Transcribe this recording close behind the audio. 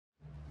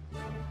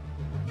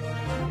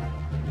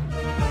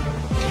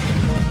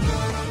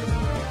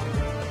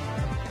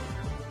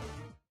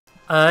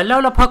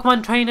Hello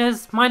Pokemon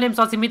trainers, my name's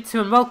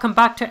Ozzymitsu and welcome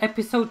back to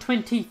episode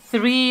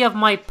 23 of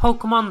my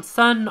Pokemon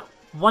Sun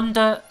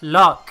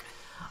Wonderlocke.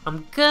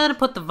 I'm gonna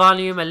put the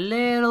volume a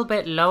little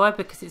bit lower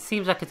because it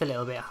seems like it's a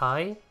little bit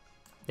high.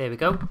 There we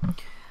go.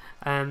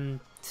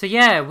 So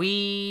yeah,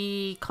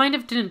 we kind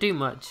of didn't do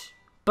much,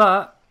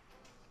 but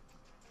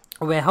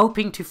we're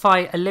hoping to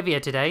fight Olivia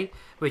today,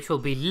 which will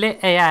be lit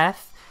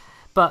AF.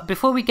 But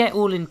before we get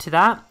all into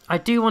that, I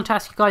do want to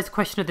ask you guys a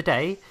question of the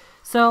day.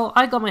 So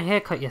I got my hair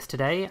cut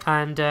yesterday,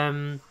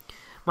 and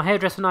my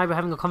hairdresser and I were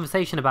having a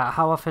conversation about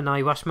how often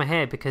I wash my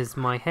hair because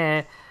my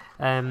hair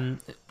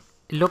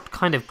looked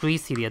kind of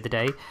greasy the other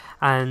day,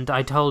 and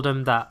I told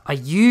him that I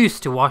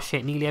used to wash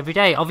it nearly every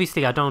day.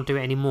 Obviously I don't do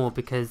it anymore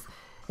because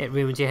it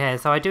ruins your hair,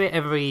 so I do it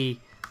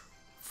every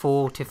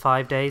 4 to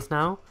 5 days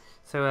now.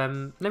 So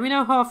let me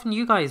know how often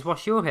you guys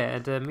wash your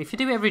hair, and if you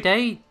do it every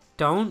day,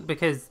 don't,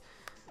 because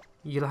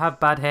you'll have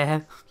bad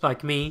hair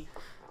like me.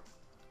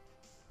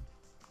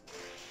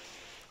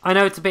 I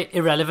know it's a bit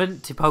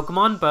irrelevant to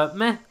Pokemon, but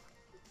meh.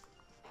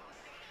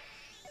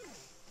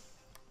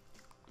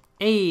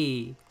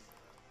 Hey.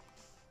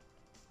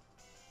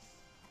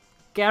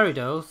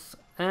 Gyarados.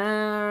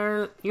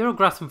 You're a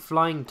grass and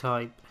flying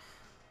type.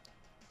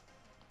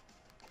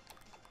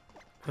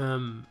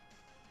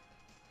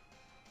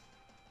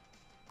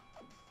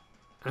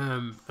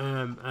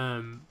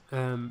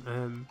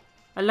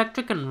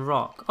 Electric and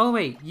rock. Oh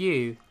wait,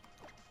 you.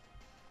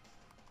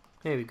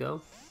 There we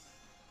go.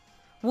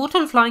 Water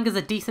and flying is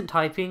a decent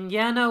typing.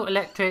 Yeah, no,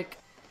 electric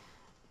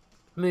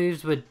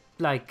moves would,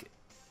 like,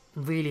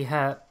 really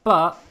hurt.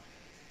 But,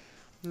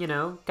 you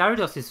know,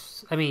 Gyarados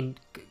is, I mean,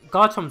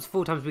 Garchomp's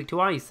 4 times weak to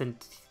ice, and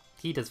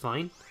he does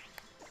fine.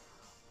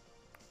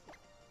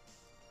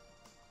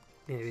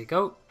 There we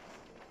go.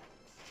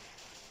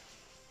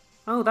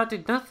 Oh, that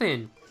did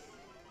nothing.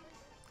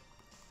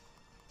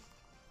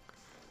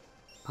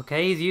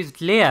 Okay, he's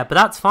used Leer, but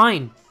that's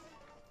fine.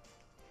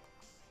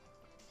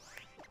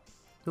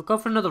 We'll go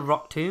for another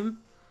Rock Tomb.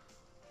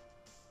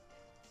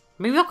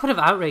 Maybe I could have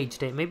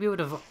outraged it. Maybe it would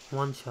have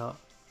one-shot.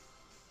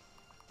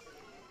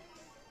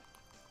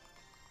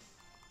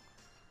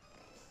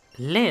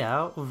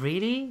 Leer?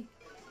 Really?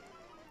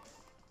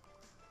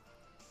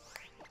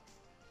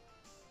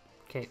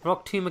 Okay,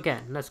 Rock Tomb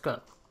again. Let's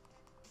go.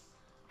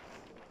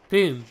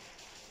 Boom.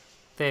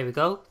 There we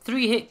go.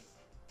 3-hit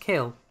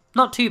kill.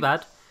 Not too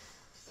bad.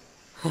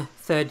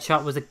 Third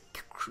shot was a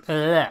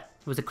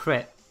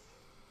crit.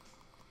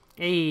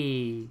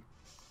 Hey.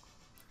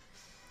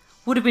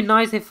 Would have been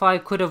nice if I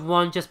could have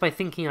won just by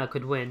thinking I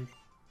could win.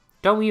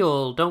 Don't we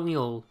all? Don't we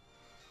all?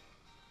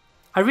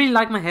 I really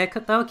like my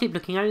haircut though. I keep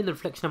looking at it in the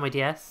reflection of my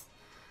DS.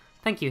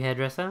 Thank you,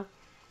 hairdresser.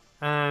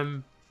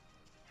 Fight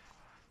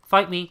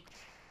me.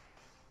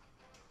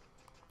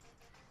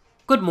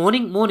 Good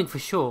morning. Morning for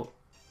sure.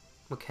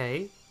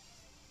 Okay.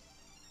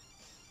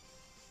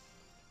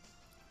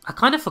 I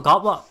kind of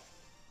forgot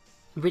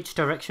which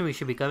direction we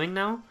should be going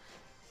now,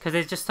 because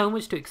there's just so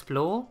much to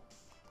explore.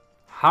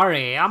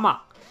 Hurry,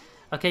 Amma!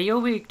 Okay, you're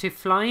weak to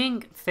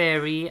flying,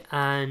 fairy,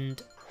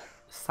 and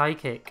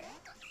psychic.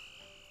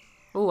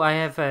 Oh, I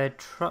have a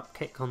drop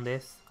kick on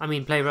this. I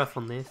mean, play rough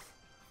on this.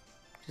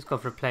 Just go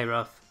for a play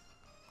rough.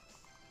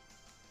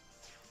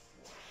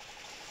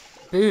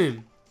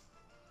 Boom!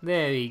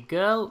 There we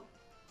go.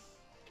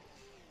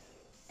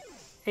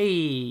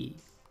 Hey!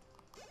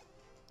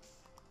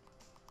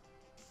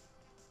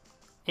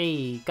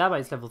 Hey,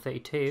 Gabite's level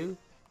 32.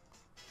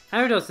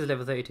 Gyarados is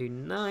level 32.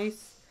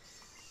 Nice.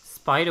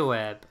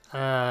 Spiderweb.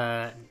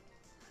 Nah.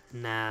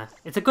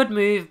 It's a good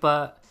move,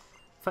 but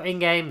for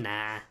in-game,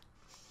 nah.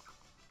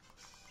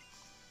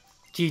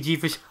 GG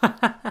for sure.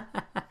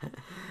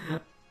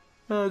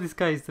 Oh, this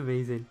guy is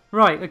amazing.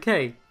 Right,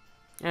 okay.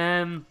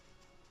 Are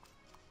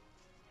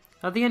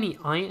there any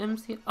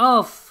items here?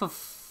 Oh, for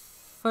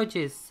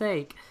fudge's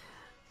sake.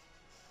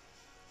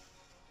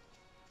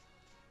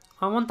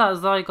 I want that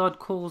Zygarde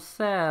Core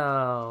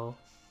Cell.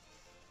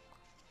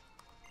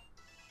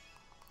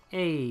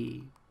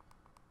 Hey.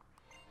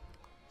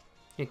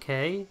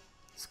 Okay.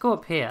 Let's go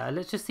up here.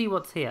 Let's just see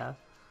what's here.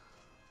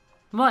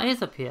 What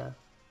is up here?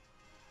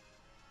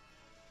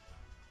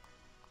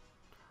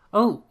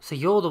 Oh, so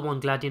you're the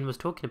one Gladion was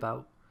talking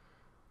about.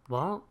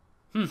 What?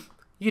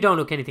 You don't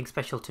look anything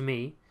special to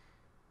me.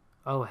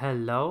 Oh,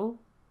 hello?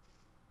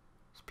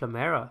 It's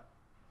Plumera.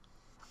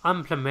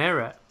 I'm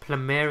Plumera.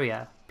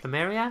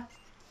 Plumeria?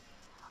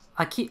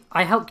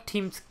 I helped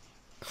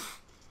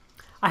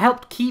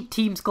keep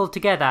Team Skull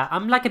together.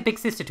 I'm like a big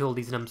sister to all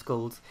these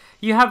numbskulls.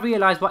 You have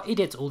realised what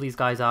idiots all these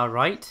guys are,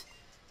 right?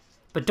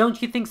 But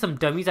don't you think some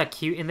dummies are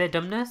cute in their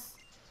dumbness?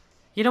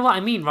 You know what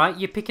I mean, right?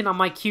 You're picking on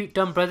my cute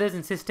dumb brothers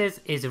and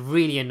sisters is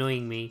really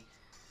annoying me.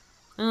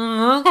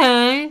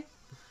 Okay.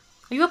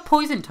 Are you a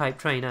poison type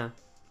trainer?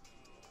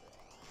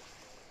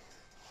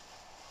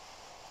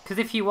 Because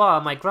if you are,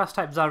 my grass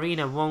type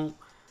Zarina won't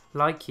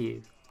like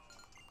you.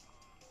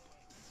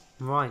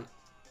 Right.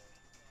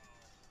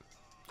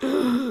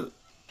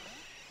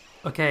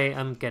 Okay,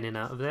 I'm getting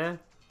out of there.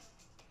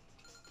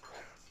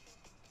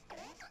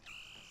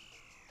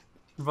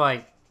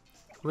 Right.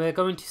 We're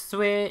going to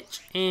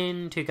switch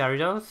into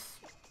Gyarados.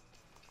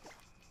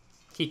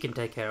 He can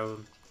take care of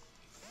him.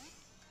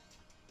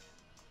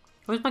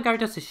 Where's my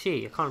Gyarados? A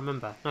she? I can't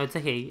remember. No, it's a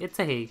he. It's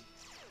a he.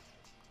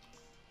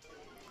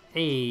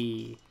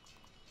 Hey.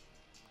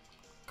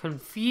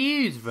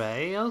 Confused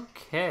Ray.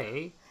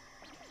 Okay.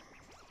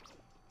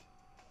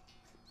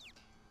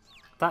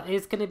 That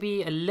is going to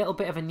be a little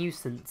bit of a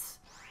nuisance.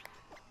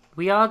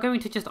 We are going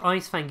to just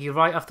Ice Fang you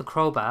right off the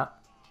Crobat.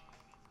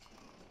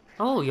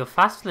 Oh, you're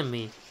faster than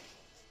me.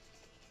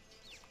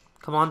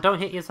 Come on, don't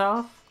hit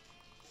yourself.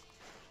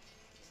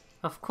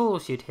 Of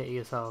course you'd hit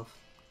yourself.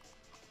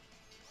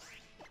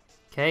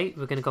 Okay,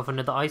 we're going to go for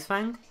another Ice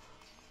Fang.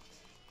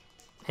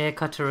 Air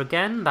Cutter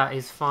again, that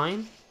is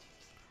fine.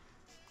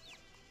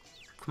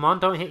 Come on,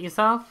 don't hit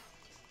yourself.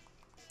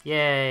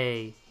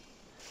 Yay.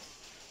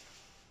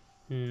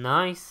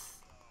 Nice.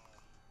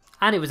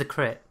 And it was a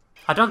crit.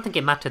 I don't think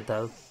it mattered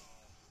though.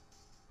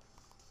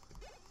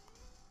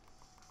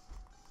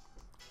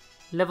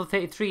 Level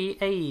 33,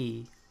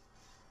 A.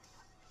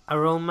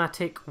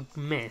 Aromatic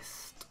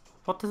Mist.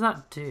 What does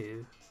that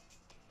do?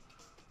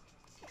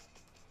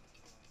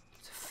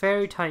 It's a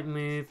fairy type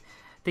move.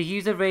 The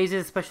user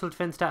raises special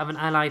defense stat of an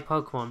ally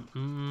Pokemon.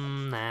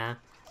 Nah.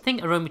 I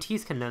think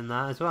Aromatisse can learn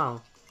that as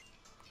well.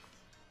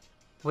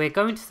 We're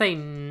going to say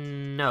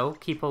no.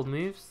 Keep all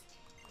moves.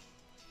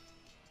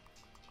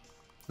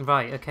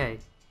 Right, okay.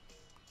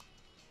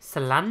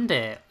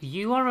 Salander,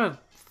 you are a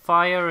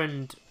fire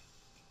and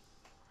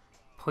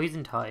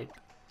poison type.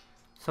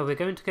 So we're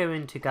going to go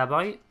into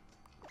Gabite,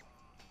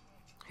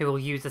 who will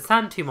use a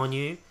Sand Tomb on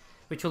you,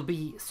 which will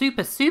be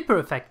super, super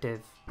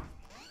effective.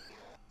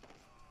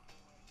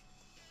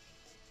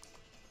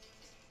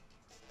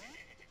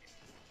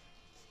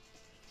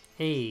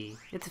 Hey,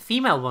 it's a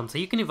female one, so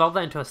you can evolve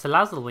that into a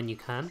Salazzle when you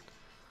can.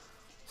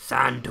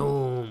 Sand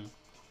Tomb.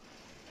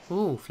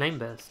 Ooh, Flame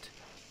Burst.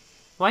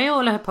 Why are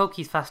all her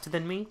Pokies faster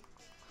than me?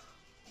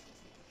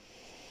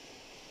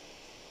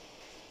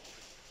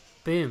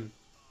 Boom.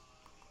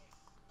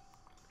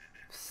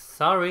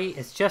 Sorry,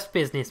 it's just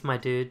business, my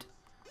dude.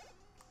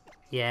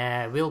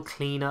 Yeah, we'll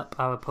clean up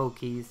our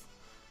Pokies.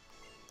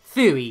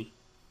 Phooey.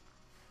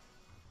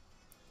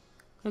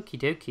 Okie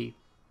dokie.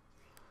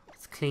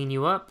 Let's clean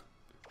you up.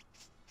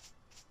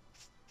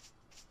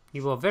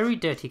 You are very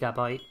dirty,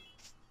 Gabite.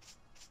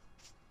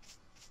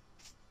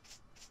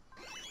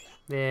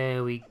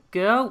 There we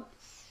go.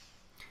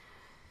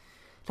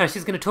 Now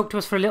she's going to talk to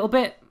us for a little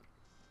bit.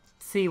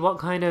 See what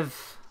kind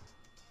of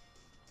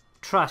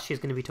trash she's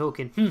going to be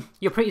talking.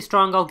 You're pretty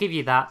strong, I'll give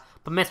you that.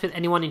 But mess with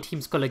anyone in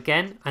Team Skull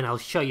again, and I'll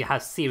show you how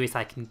serious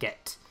I can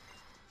get.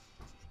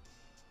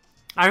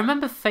 I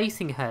remember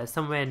facing her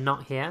somewhere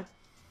not here.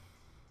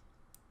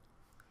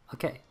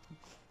 Okay.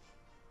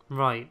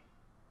 Right.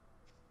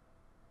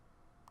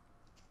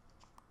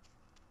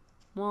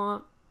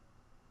 What?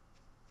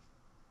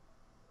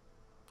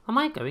 Am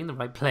I going the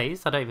right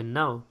place? I don't even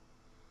know.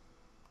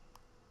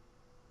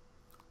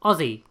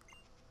 Ozzy.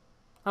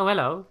 Oh,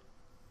 hello.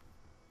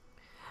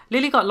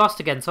 Lily got lost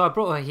again, so I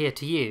brought her here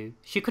to you.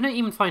 She couldn't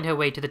even find her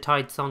way to the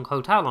Tide Song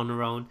Hotel on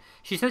her own.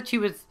 She said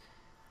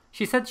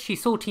she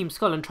saw Team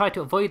Skull and tried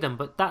to avoid them,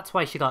 but that's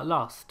why she got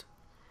lost.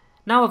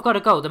 Now I've got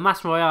to go. The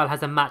Master Royale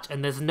has a match,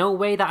 and there's no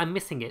way that I'm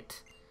missing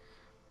it.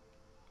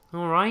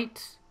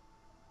 Alright.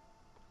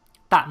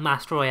 That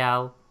Master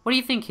Royale. What do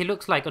you think he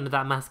looks like under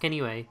that mask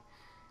anyway?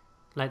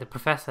 Like the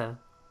Professor.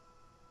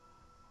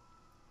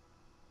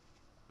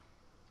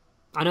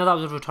 I know that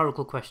was a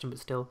rhetorical question, but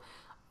still.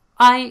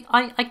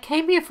 I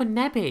came here for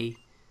Nebby.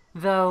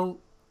 Though,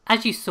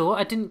 as you saw,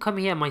 I didn't come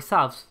here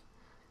myself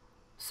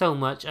so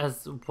much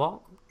as...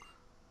 What?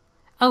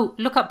 Oh,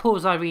 look at poor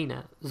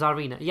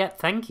Zarina. Yeah,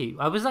 thank you.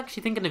 I was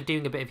actually thinking of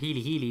doing a bit of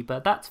healy,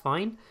 but that's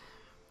fine.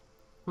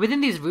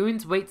 Within these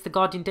ruins waits the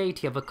guardian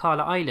deity of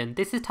Akala Island.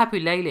 This is Tapu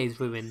Lele's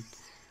ruin.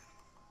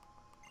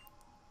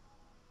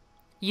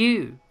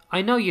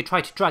 I know you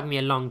tried to drag me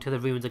along to the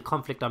ruins and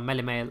conflict on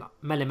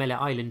Melemele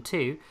Island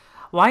too.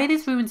 Why are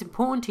these ruins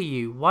important to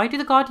you? What do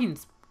the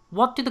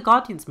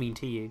Guardians mean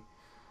to you?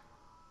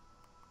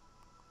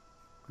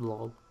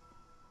 Lol.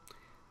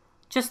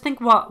 Just think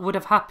what would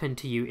have happened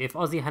to you if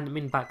Ozzy hadn't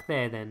been back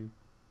there then.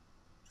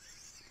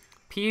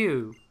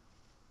 Pew.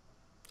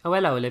 Oh,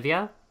 hello,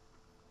 Olivia.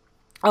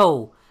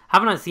 Oh,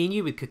 haven't I seen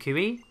you with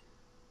Kukui?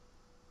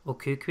 Or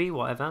Kukui,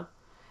 whatever.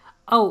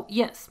 Oh,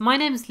 yes, my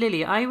name's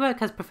Lily. I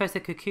work as Professor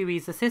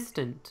Kukui's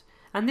assistant.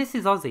 And this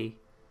is Ozzy.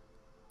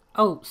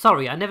 Oh,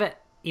 sorry, I never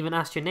even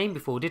asked your name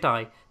before, did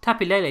I?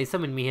 Tapu Lele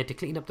summoned me here to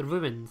clean up the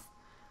ruins.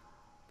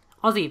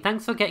 Ozzy,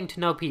 thanks for getting to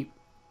know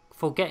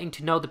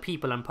the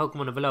people and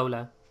Pokemon of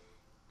Alola.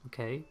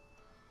 Okay.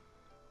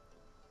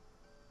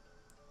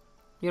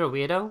 You're a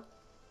weirdo.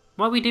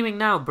 What are we doing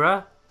now,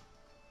 bruh?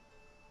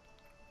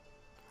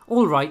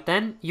 Alright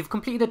then, you've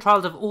completed the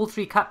trials of all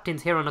 3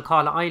 captains here on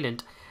Akala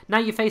Island. Now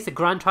you face the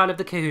grand trial of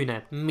the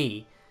Kahuna,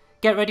 me.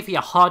 Get ready for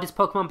your hardest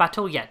Pokemon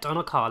battle yet on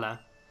Akala.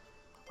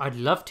 I'd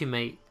love to,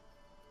 mate.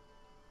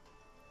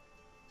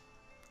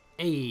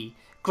 Hey,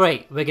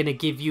 great, we're gonna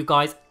give you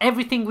guys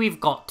everything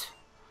we've got.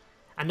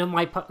 And on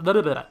my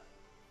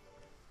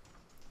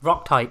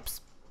Rock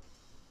types.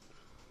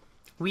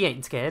 We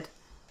ain't scared.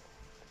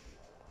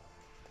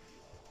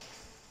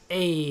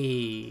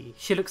 Hey,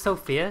 she looks so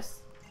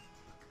fierce.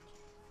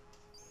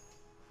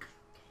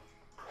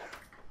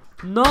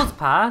 Nose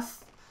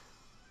pass?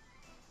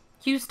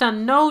 You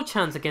stand no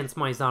chance against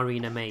my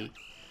Zarina, mate.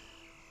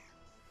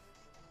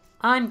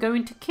 I'm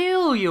going to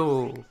kill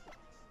you.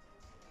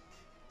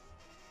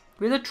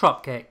 With a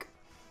drop kick.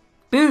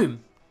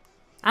 Boom!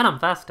 And I'm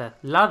faster.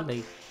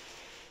 Lovely.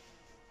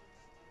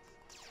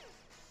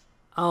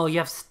 Oh, you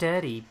have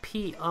sturdy.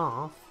 Pee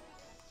off.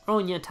 Oh,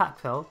 and your attack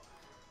fell.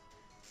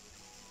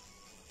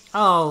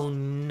 Oh,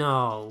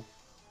 no.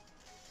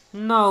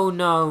 No,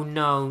 no,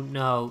 no,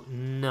 no,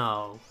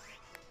 no.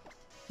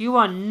 You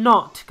are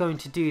not going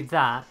to do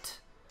that.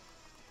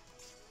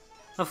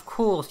 Of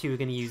course you were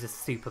going to use a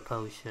super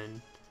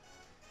potion.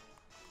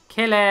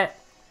 Kill it.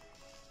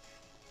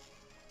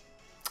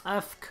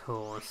 Of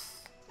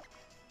course.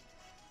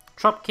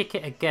 Drop kick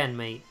it again,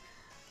 mate.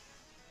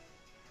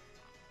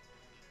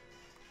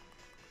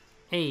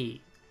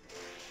 Hey.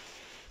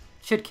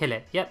 Should kill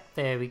it. Yep,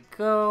 there we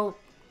go.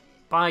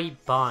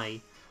 Bye-bye.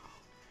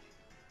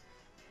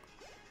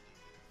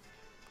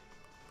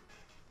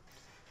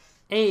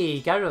 Hey,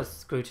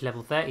 Gyros grew to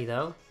level 30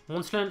 though.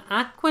 Wants to learn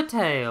Aqua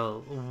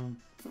Tail.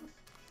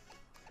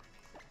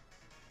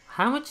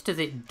 How much does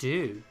it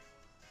do?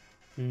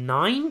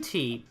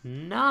 90.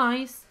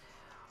 Nice.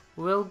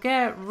 We'll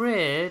get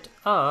rid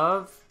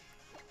of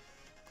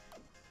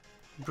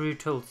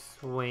Brutal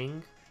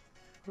Swing.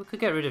 We could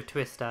get rid of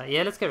Twister.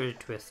 Yeah, let's get rid of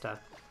Twister.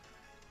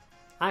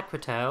 Aqua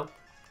Tail.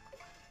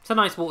 It's a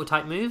nice water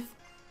type move.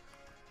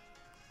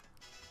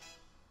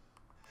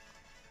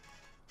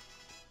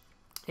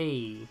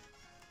 Hey.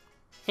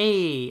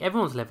 Hey,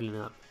 everyone's leveling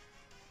up.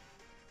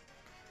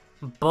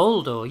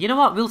 Boulder. You know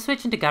what? We'll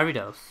switch into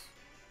Gyarados.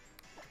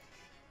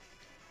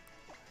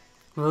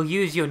 We'll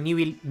use your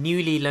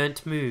newly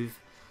learnt move.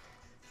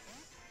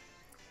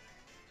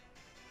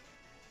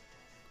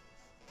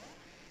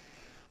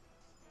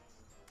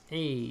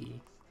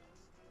 Hey.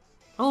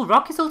 Oh,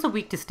 Rock is also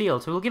weak to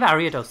steel, so we'll give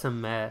Ariados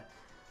some,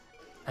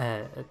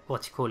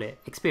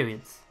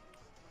 experience.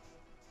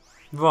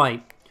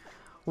 Right.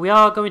 We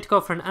are going to go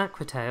for an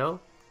Aqua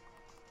Tail.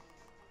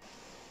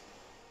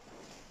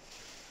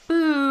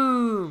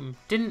 Boom!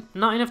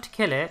 Not enough to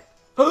kill it.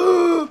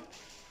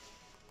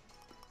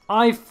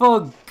 I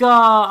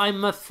forgot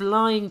I'm a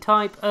flying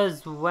type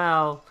as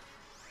well.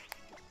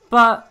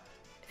 But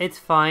it's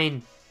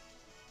fine.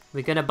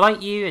 We're gonna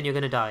bite you and you're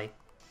gonna die.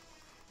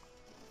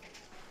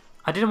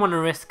 I didn't want to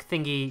risk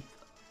thingy.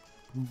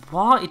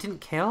 What? It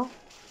didn't kill?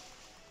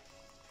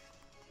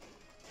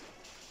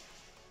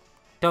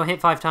 Don't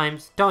hit 5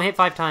 times. Don't hit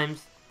 5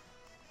 times.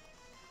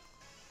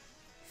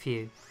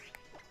 Phew.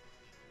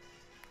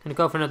 Gonna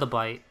go for another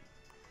bite.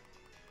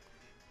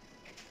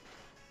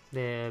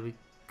 There we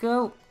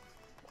go.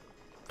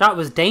 That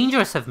was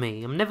dangerous of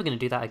me. I'm never gonna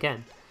do that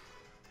again.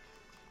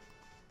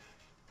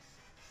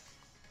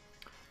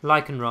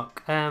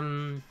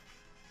 Lycanroc.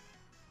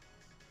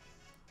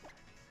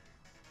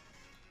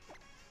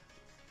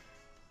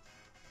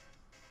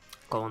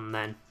 Go on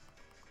then.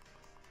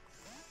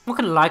 What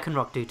can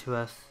Lycanroc do to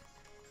us?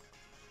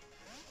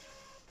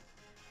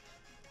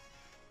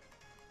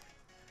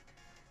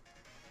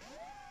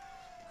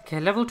 Okay,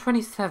 level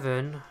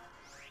 27.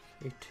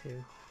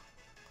 32.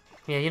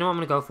 Yeah, you know what? I'm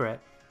gonna go for it.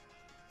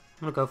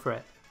 I'm gonna go for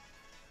it.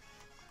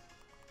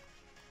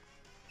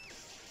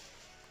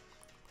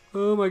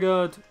 Oh my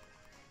god.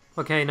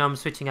 Okay, now I'm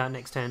switching out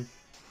next turn.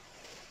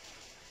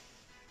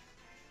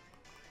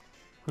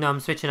 No,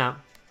 I'm switching out.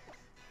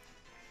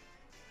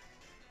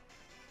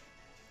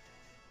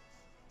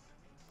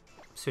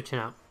 Switching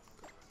out.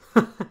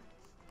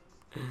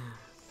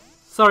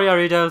 Sorry,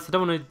 Ariados.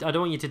 I don't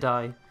want you to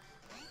die.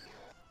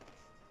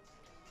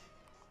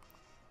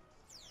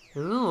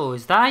 Ooh,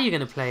 is that how you're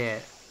gonna play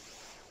it?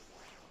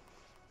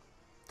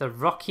 The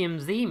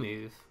ROCKIUM-Z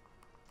move.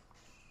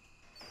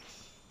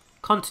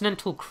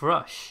 Continental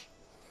Crush.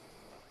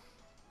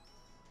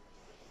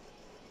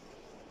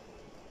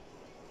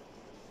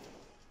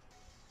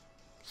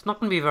 It's not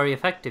gonna be very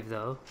effective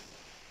though.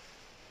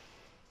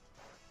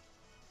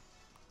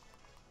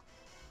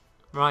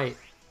 Right.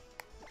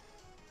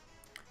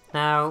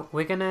 Now,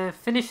 we're gonna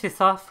finish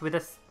this off with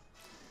a...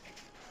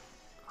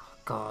 Oh,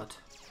 God.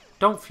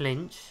 Don't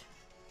flinch.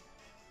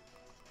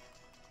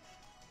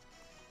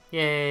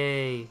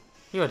 Yay.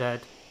 You're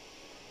dead.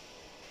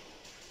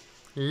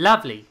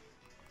 Lovely.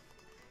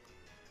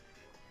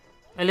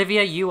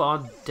 Olivia, you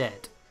are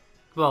dead.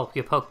 Well,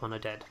 your Pokemon are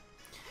dead.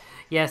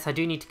 Yes, I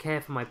do need to care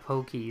for my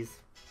Pokies.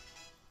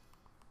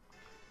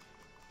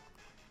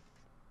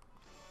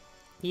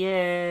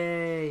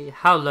 Yay!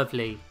 How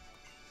lovely.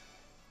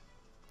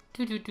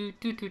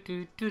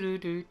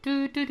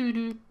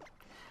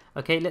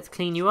 Okay, let's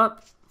clean you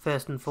up,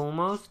 first and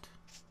foremost.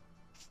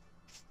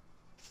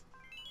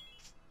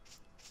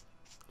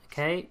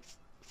 Okay.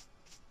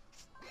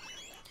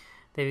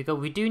 There we go.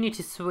 We do need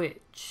to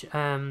switch.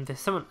 There's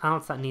someone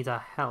else that needs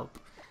our help.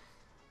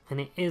 And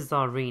it is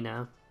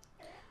Zarina.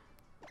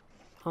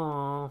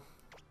 Oh.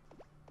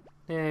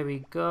 There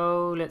we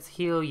go. Let's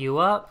heal you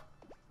up.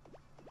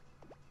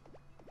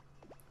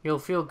 You'll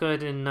feel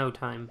good in no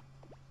time.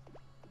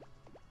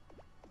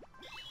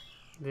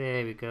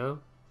 There we go.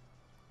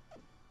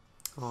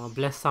 Oh,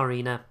 bless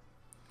Sarina.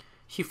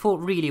 She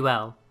fought really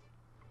well.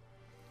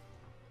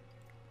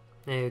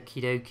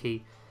 Okie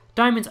dokie.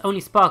 Diamonds only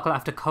sparkle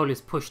after coal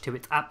is pushed to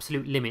its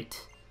absolute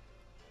limit.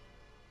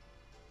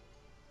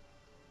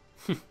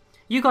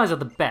 You guys are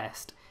the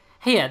best.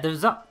 Here,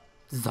 the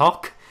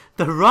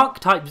the rock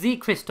type Z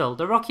crystal,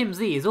 the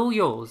ROCKIUM-Z is all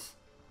yours.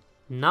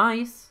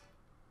 Nice.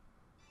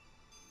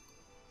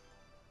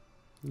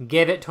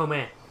 Give it to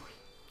me.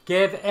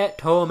 Give it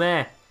to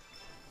me.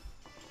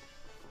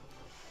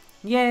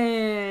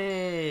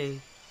 Yay!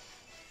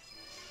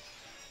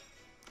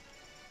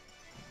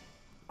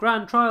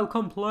 Grand trial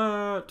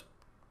complete.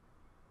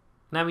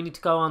 Now we need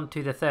to go on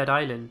to the third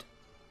island.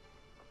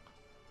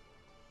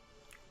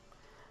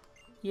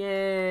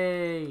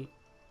 Yay!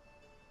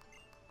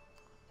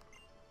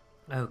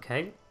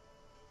 Okay.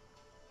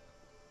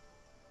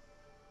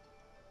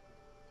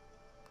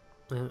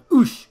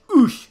 Oosh,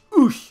 oosh,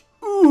 oosh,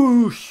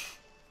 oosh.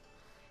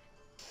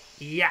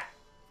 Yeah.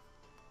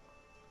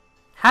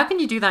 How can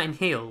you do that in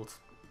heels?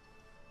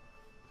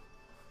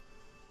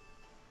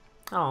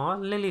 Aw,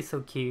 Lily's so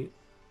cute.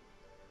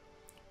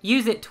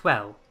 Use it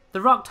well.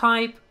 The rock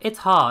type, it's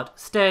hard,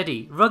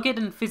 sturdy, rugged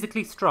and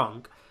physically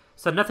strong.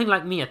 So nothing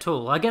like me at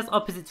all. I guess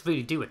opposites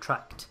really do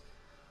attract.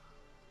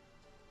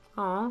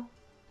 Aw.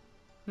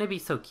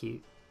 Libby's so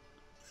cute.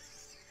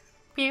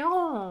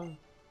 Pew.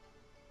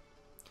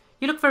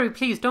 You look very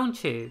pleased,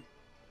 don't you?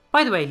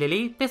 By the way,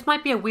 Lily, this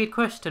might be a weird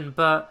question,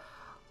 but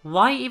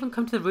why even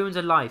come to the Ruins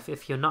of Life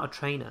if you're not a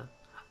trainer?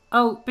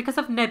 Oh, because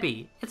of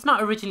Nebby. It's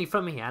not originally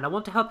from here and I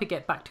want to help it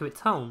get back to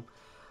its home.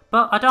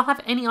 But I don't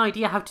have any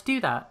idea how to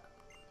do that.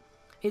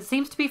 It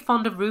seems to be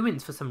fond of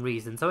ruins for some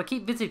reason, so I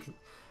keep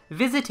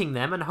visiting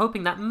them and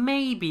hoping that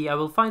maybe I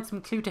will find some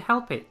clue to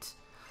help it.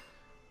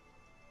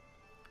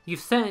 You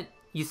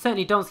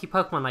certainly don't see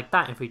Pokemon like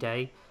that every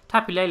day.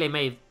 Tapu Lele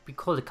may be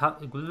called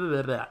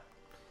a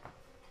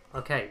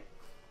Okay.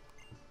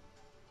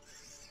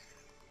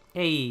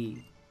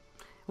 Hey.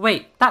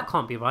 Wait, that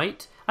can't be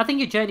right. I think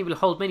your journey will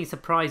hold many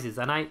surprises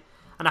and I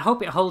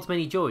hope it holds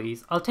many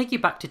joys. I'll take you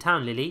back to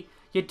town, Lily.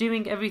 You're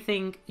doing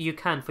everything you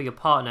can for your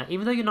partner,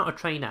 even though you're not a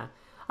trainer.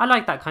 I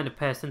like that kind of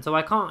person, so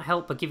I can't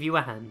help but give you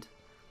a hand.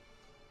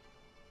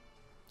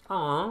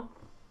 Aww.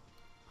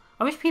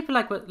 I wish people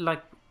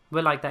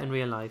were like that in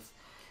real life.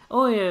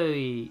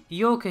 Oi,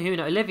 you're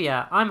Kahuna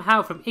Olivia. I'm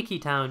Hal from Icky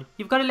Town.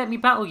 You've got to let me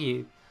battle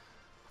you.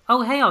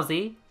 Oh, hey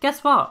Ozzy.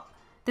 Guess what?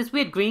 This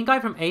weird green guy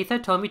from Aether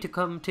told me to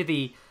come to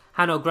the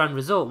Hano Grand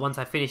Resort once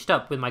I finished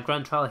up with my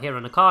grand trial here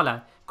on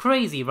Akala.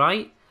 Crazy,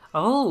 right?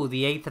 Oh,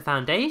 the Aether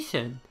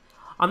Foundation.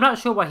 I'm not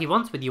sure what he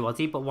wants with you,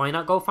 Ozzy, but why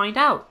not go find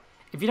out?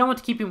 If you don't want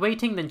to keep him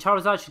waiting, then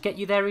Charizard should get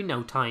you there in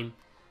no time.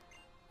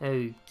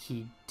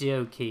 Okie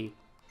dokie.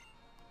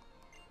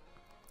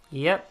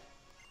 Yep.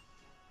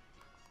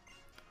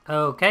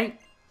 Okay.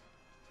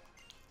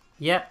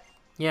 Yep.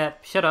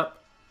 Yep. Shut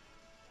up.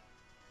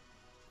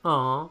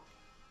 Aww.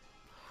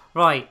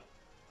 Right.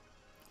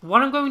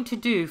 What I'm going to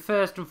do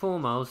first and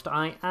foremost,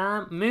 I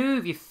am...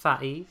 Move, you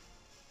fatty.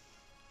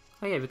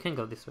 Oh yeah, we can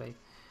go this way.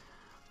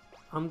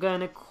 I'm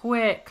going to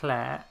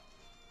quickly...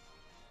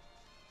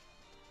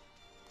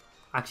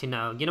 Actually,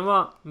 no. You know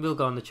what? We'll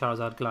go on the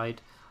Charizard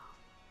glide.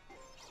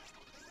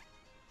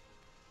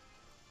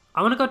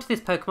 I want to go to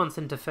this Pokemon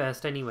Center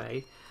first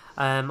anyway.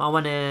 I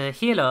want to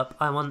heal up.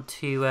 I want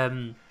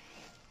to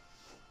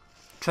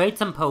trade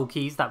some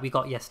Pokies that we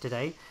got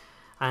yesterday.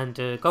 And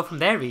go from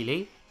there,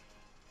 really.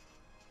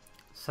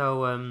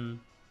 So,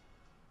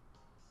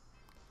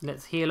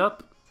 let's heal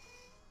up.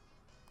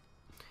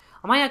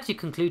 I might actually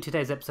conclude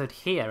today's episode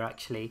here,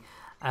 actually.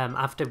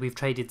 After we've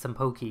traded some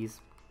Pokies.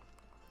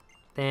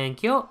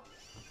 Thank you.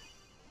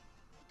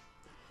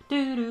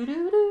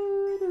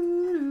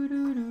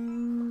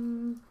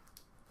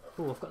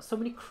 Oh, I've got so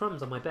many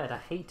crumbs on my bed. I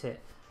hate it.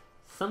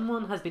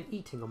 Someone has been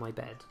eating on my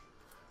bed.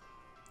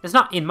 It's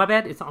not in my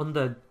bed. It's on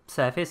the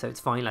surface, so it's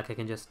fine. Like, I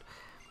can just...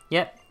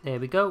 Yep, there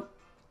we go.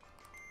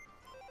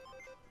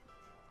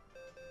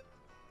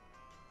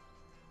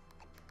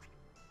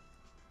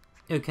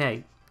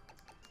 Okay.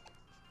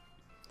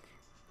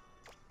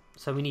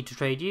 So we need to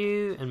trade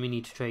you, and we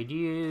need to trade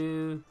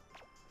you.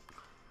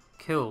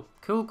 Cool.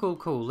 Cool, cool,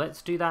 cool.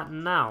 Let's do that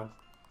now.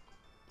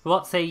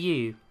 What say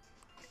you?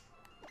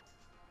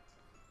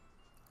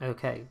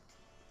 Okay.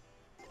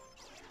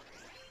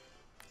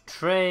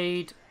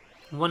 Trade.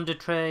 Wonder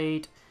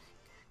trade.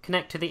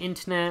 Connect to the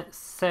internet.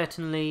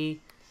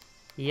 Certainly.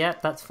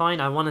 Yep, that's fine.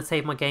 I want to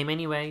save my game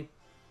anyway.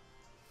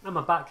 And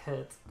my back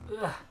hurts.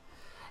 Ugh.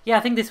 Yeah,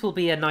 I think this will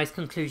be a nice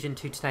conclusion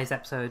to today's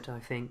episode, I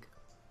think.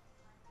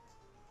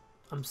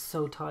 I'm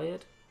so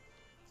tired.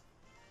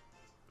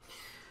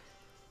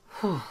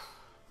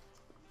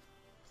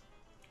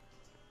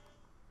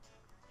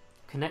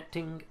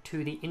 Connecting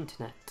to the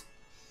internet.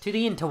 To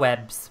the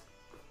interwebs.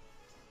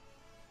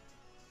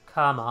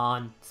 Come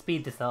on,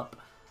 speed this up.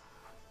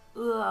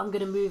 I'm going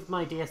to move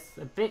my DS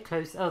a bit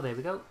close. Oh, there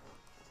we go.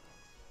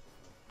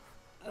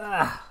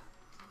 Ugh.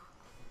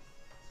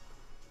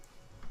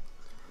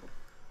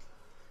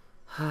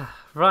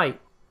 Right.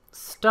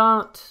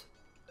 Start.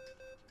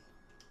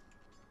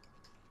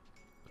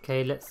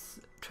 Okay, let's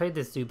trade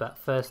this Zubat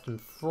first and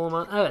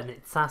foremost. Oh, and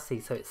it's sassy,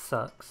 so it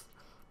sucks.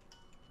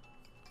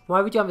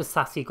 Why would you have a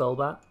sassy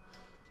Golbat?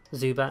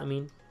 Zubat, I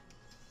mean.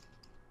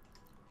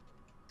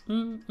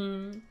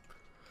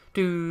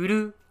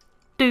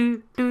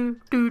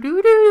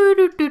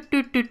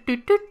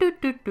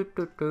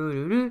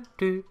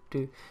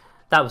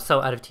 That was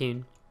so out of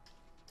tune.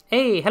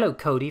 Hey, hello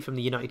Cody from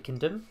the United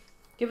Kingdom.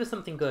 Give us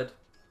something good.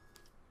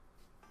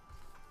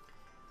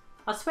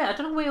 I swear, I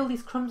don't know where all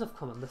these crumbs have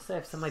come on the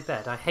surface of my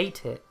bed. I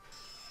hate it.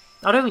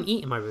 I don't even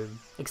eat in my room,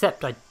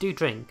 except I do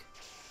drink.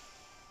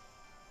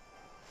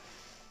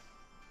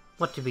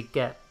 What did we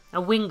get?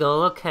 A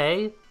Wingull,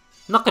 okay. I'm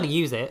not going to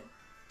use it.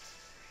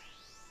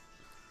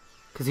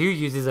 Because who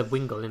uses a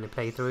Wingull in a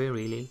playthrough,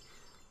 really?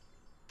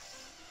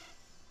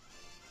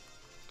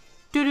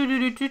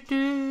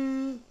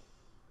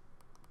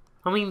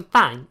 I mean,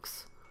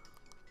 thanks.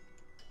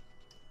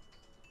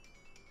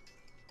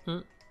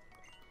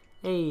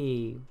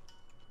 Hey.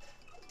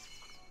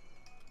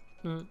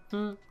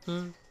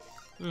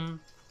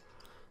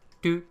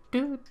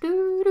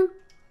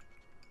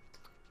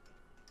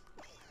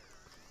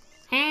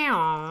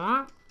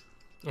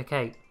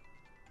 Okay.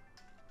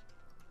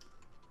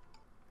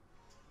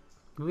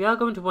 We are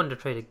going to Wonder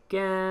Trade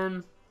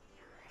again.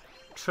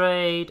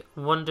 Trade,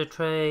 Wonder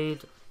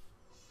Trade.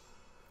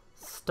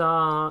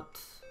 Start.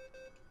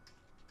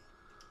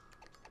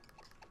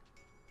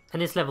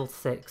 And it's level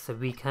 6, so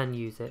we can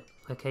use it.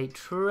 Okay,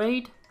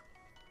 trade.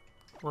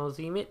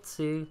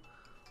 Ozzymitsu.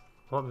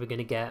 What are we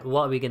gonna get?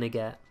 What are we gonna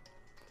get?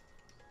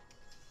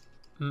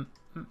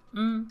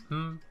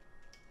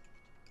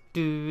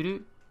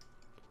 Doo-doo.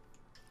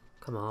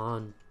 Come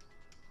on.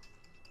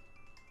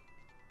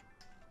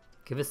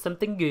 Give us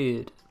something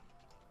good.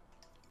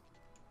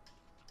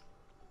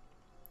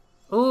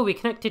 Oh, we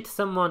connected to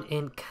someone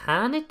in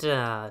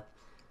Canada.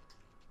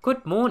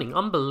 Good morning,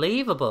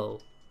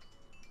 unbelievable.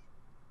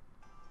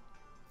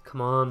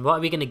 Come on, what are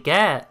we gonna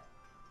get?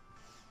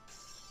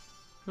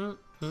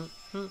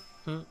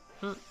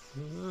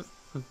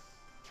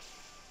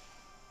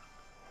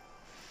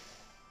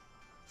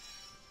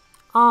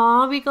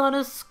 Aw, we got a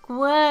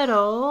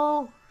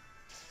Squirtle.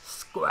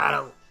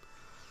 Squirtle.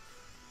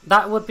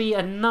 That would be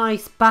a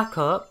nice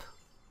backup.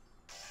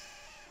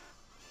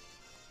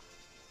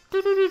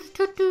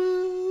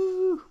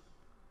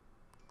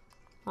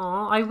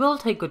 Aw, I will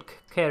take good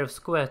care of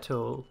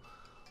Squirtle.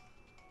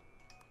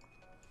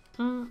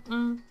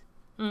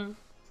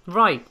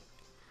 Right.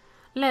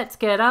 Let's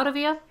get out of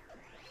here.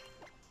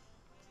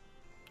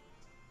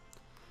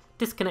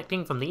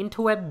 Disconnecting from the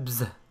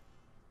interwebs.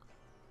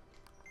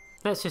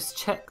 Let's just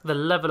check the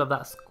level of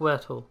that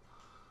Squirtle.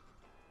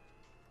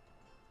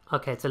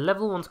 Okay, it's a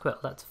level 1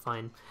 Squirtle, that's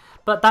fine.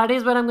 But that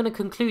is where I'm going to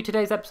conclude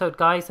today's episode,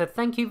 guys. So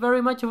thank you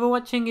very much for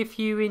watching. If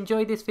you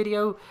enjoyed this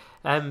video,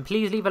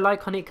 please leave a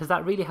like on it because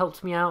that really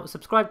helps me out.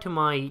 Subscribe to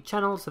my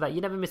channel so that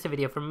you never miss a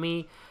video from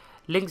me.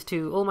 Links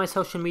to all my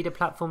social media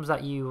platforms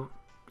that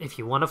if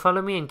you want to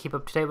follow me and keep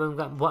up to date with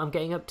what I'm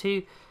getting up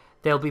to,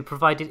 they'll be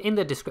provided in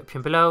the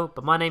description below.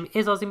 But my name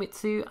is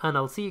Ozzymitsu, and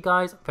I'll see you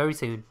guys very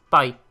soon.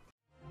 Bye.